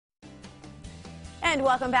And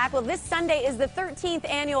welcome back. Well, this Sunday is the 13th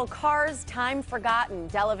annual Cars Time Forgotten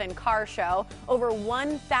Delavan Car Show. Over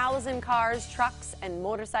 1,000 cars, trucks, and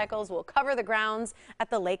motorcycles will cover the grounds at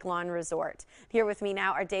the Lake Lawn Resort. Here with me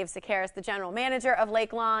now are Dave Sakaris, the general manager of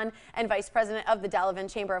Lake Lawn and vice president of the Delavan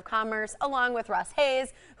Chamber of Commerce, along with Russ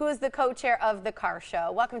Hayes, who is the co-chair of the car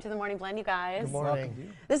show. Welcome to the Morning Blend, you guys. Good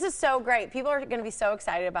morning. This is so great. People are going to be so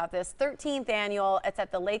excited about this. 13th annual. It's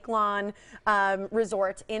at the Lake Lawn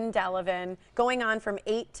Resort in Delavan, going on from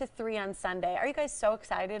 8 to 3 on Sunday. Are you guys so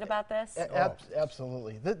excited about this?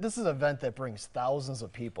 Absolutely. This is an event that brings thousands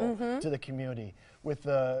of people to the community with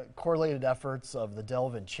the correlated efforts of the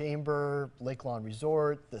Delavan Chamber, Lake Lawn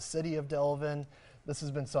Resort, the city of Delavan. This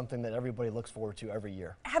has been something that everybody looks forward to every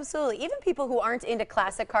year. Absolutely. Even people who aren't into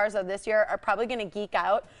classic cars of this year are probably going to geek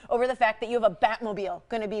out over the fact that you have a Batmobile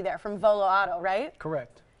going to be there from Volo Auto, right?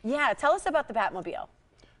 Correct. Yeah. Tell us about the Batmobile.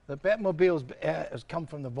 The Batmobile has come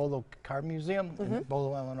from the Volo Car Museum in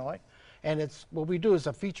Volo, Illinois. And it's what we do is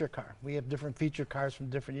a feature car. We have different feature cars from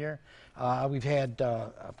different year. We've had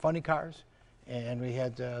funny cars, and we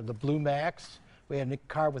had the Blue Max. We had a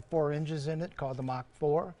car with 4 engines in it called the Mach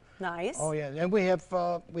 4. Nice. Oh yeah, and we have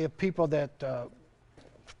people that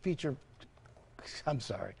feature. I'm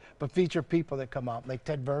sorry, but feature people that come out like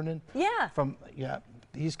Ted Vernon. Yeah.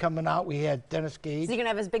 He's coming out. We had Dennis Gage. Is he gonna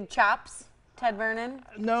have his big chops, Ted Vernon?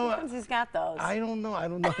 No. Sometimes he's got those. I don't know.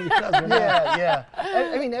 If he does or not. Yeah.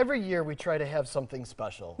 I mean, every year we try to have something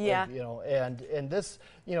special. Yeah. You know, and this,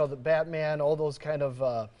 you know, the Batman, all those kind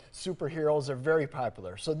of superheroes are very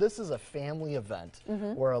popular. So this is a family event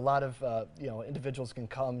where a lot of you know, individuals can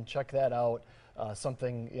come check that out.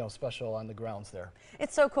 Something, you know, special on the grounds there.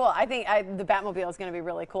 It's so cool. I think the Batmobile is going to be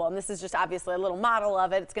really cool, and this is just obviously a little model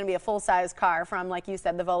of it. It's going to be a full-size car from, like you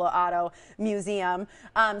said, the Volo Auto Museum.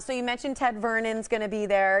 So you mentioned Ted Vernon's going to be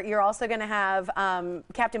there. You're also going to have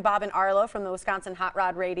Captain Bob and Arlo from the Wisconsin Hot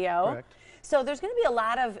Rod Radio. Correct. So there's going to be a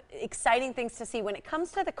lot of exciting things to see when it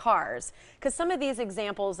comes to the cars, because some of these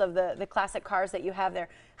examples of the classic cars that you have there,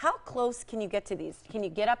 how close can you get to these? Can you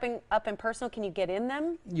get up and personal? Can you get in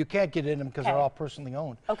them? You can't get in them because they're all personally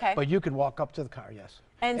owned. Okay. But you can walk up to the car, yes.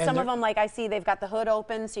 And some of them, like I see, they've got the hood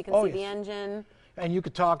open so you can see the engine. And you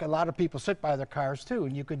could talk, a lot of people sit by their cars too,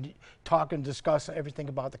 and you could talk and discuss everything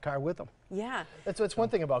about the car with them. Yeah. It's one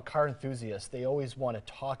thing about car enthusiasts. They always want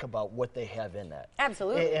to talk about what they have in that.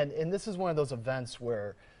 Absolutely. And this is one of those events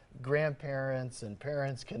where grandparents and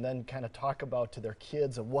parents can then kind of talk about to their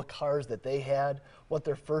kids of what cars that they had, what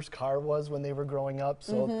their first car was when they were growing up.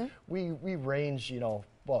 So we range, you know,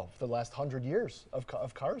 well, for the last 100 years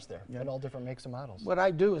of cars there, and all different makes and models. What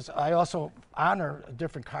I do is I also honor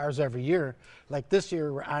different cars every year. Like this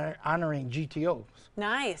year, we're honoring GTOs.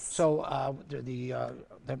 Nice. So the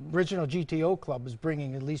original GTO club is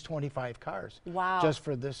bringing at least 25 cars. Wow. Just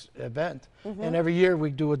for this event. And every year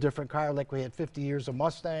we do a different car. Like we had 50 years of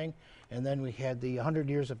Mustang, and then we had the 100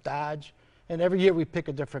 years of Dodge. And every year we pick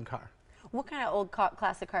a different car. What kind of old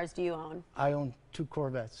classic cars do you own? I own 2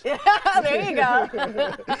 Corvettes. There you go.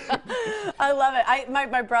 I love it.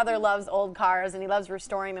 My brother loves old cars, and he loves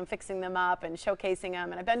restoring them, fixing them up, and showcasing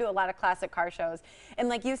them. And I've been to a lot of classic car shows. And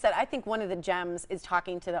like you said, I think one of the gems is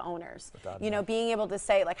talking to the owners. You know, being able to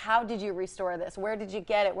say, like, how did you restore this? Where did you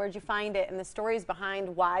get it? Where did you find it? And the stories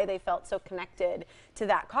behind why they felt so connected to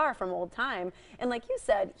that car from old time. And like you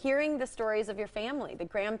said, hearing the stories of your family, the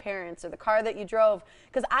grandparents, or the car that you drove.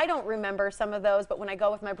 Because I don't remember some of those, but when I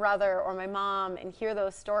go with my brother or my mom and hear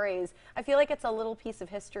those stories, I feel like it's a little piece of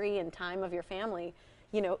history and time of your family,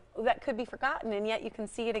 you know, that could be forgotten, and yet you can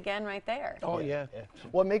see it again right there. Oh, yeah.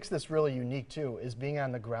 What makes this really unique, too, is being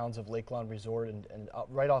on the grounds of Lake Lawn Resort and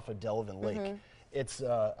right off of Delavan Lake. It's,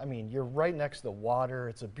 I mean, you're right next to the water.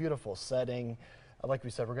 It's a beautiful setting. Like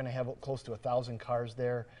we said, we're going to have close to 1,000 cars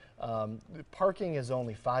there. Parking is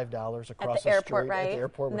only $5 across the airport, street. right? At the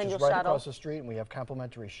airport, And which then is you'll right shuttle. across the street, and we have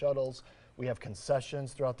complimentary shuttles. We have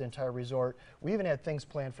concessions throughout the entire resort. We even had things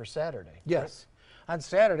planned for Saturday. Yes. On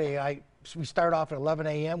Saturday, we start off at 11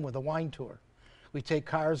 a.m. with a wine tour. We take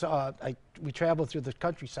cars, we travel through the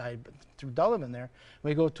countryside, through Delavan there.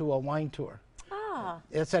 We go to a wine tour. Ah.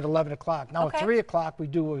 It's at 11 o'clock. Now at 3 o'clock, we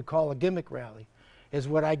do what we call a gimmick rally. Is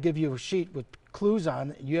what I give you a sheet with clues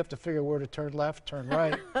on. You have to figure where to turn left, turn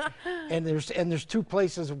right. and there's 2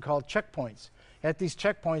 places we call checkpoints. At these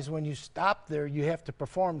checkpoints, when you stop there, you have to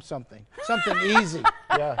perform something easy.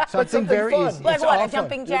 Yeah. But Something very fun. easy. Like It's what, all a fun.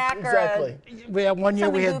 jumping jack Exactly. We had one year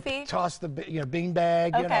we had Something goofy? tossed the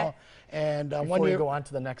beanbag, you Okay. know, and one Before year you go on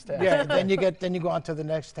to the next task. yeah, then you go on to the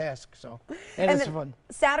next task. So, and it's then fun.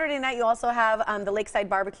 Saturday night, you also have the Lakeside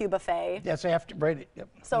Barbecue Buffet. That's after right. Yep.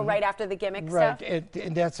 So right after the gimmick Right, stuff?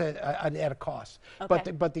 and that's at a cost.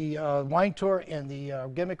 Okay. But the wine tour and the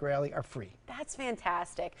gimmick rally are free. That's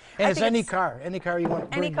fantastic. And I it's think any car you want.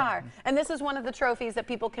 Any bring. car. And this is one of the trophies that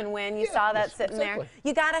people can win. You saw that yes, sitting exactly. there.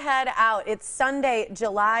 You got to head out. It's Sunday,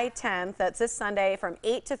 July 10th. That's this Sunday from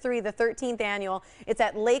 8 to 3, the 13th annual. It's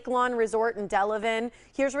at Lake Lawn Resort in Delavan.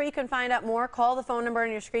 Here's where you can find out more. Call the phone number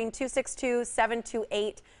on your screen,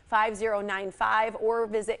 262-728-5095, or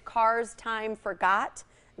visit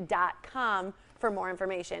carstimeforgot.com for more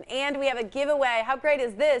information. And we have a giveaway. How great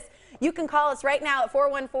is this? You can call us right now at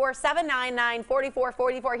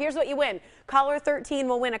 414-799-4444. Here's what you win. Caller 13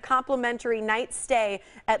 will win a complimentary night stay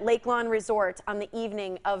at Lake Lawn Resort on the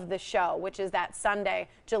evening of the show, which is that Sunday,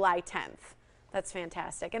 July 10th. That's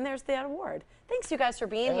fantastic. And there's that award. Thanks, you guys, for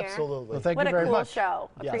being here. Absolutely. Well, thank What you a very cool much. show.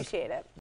 Yes. Appreciate it.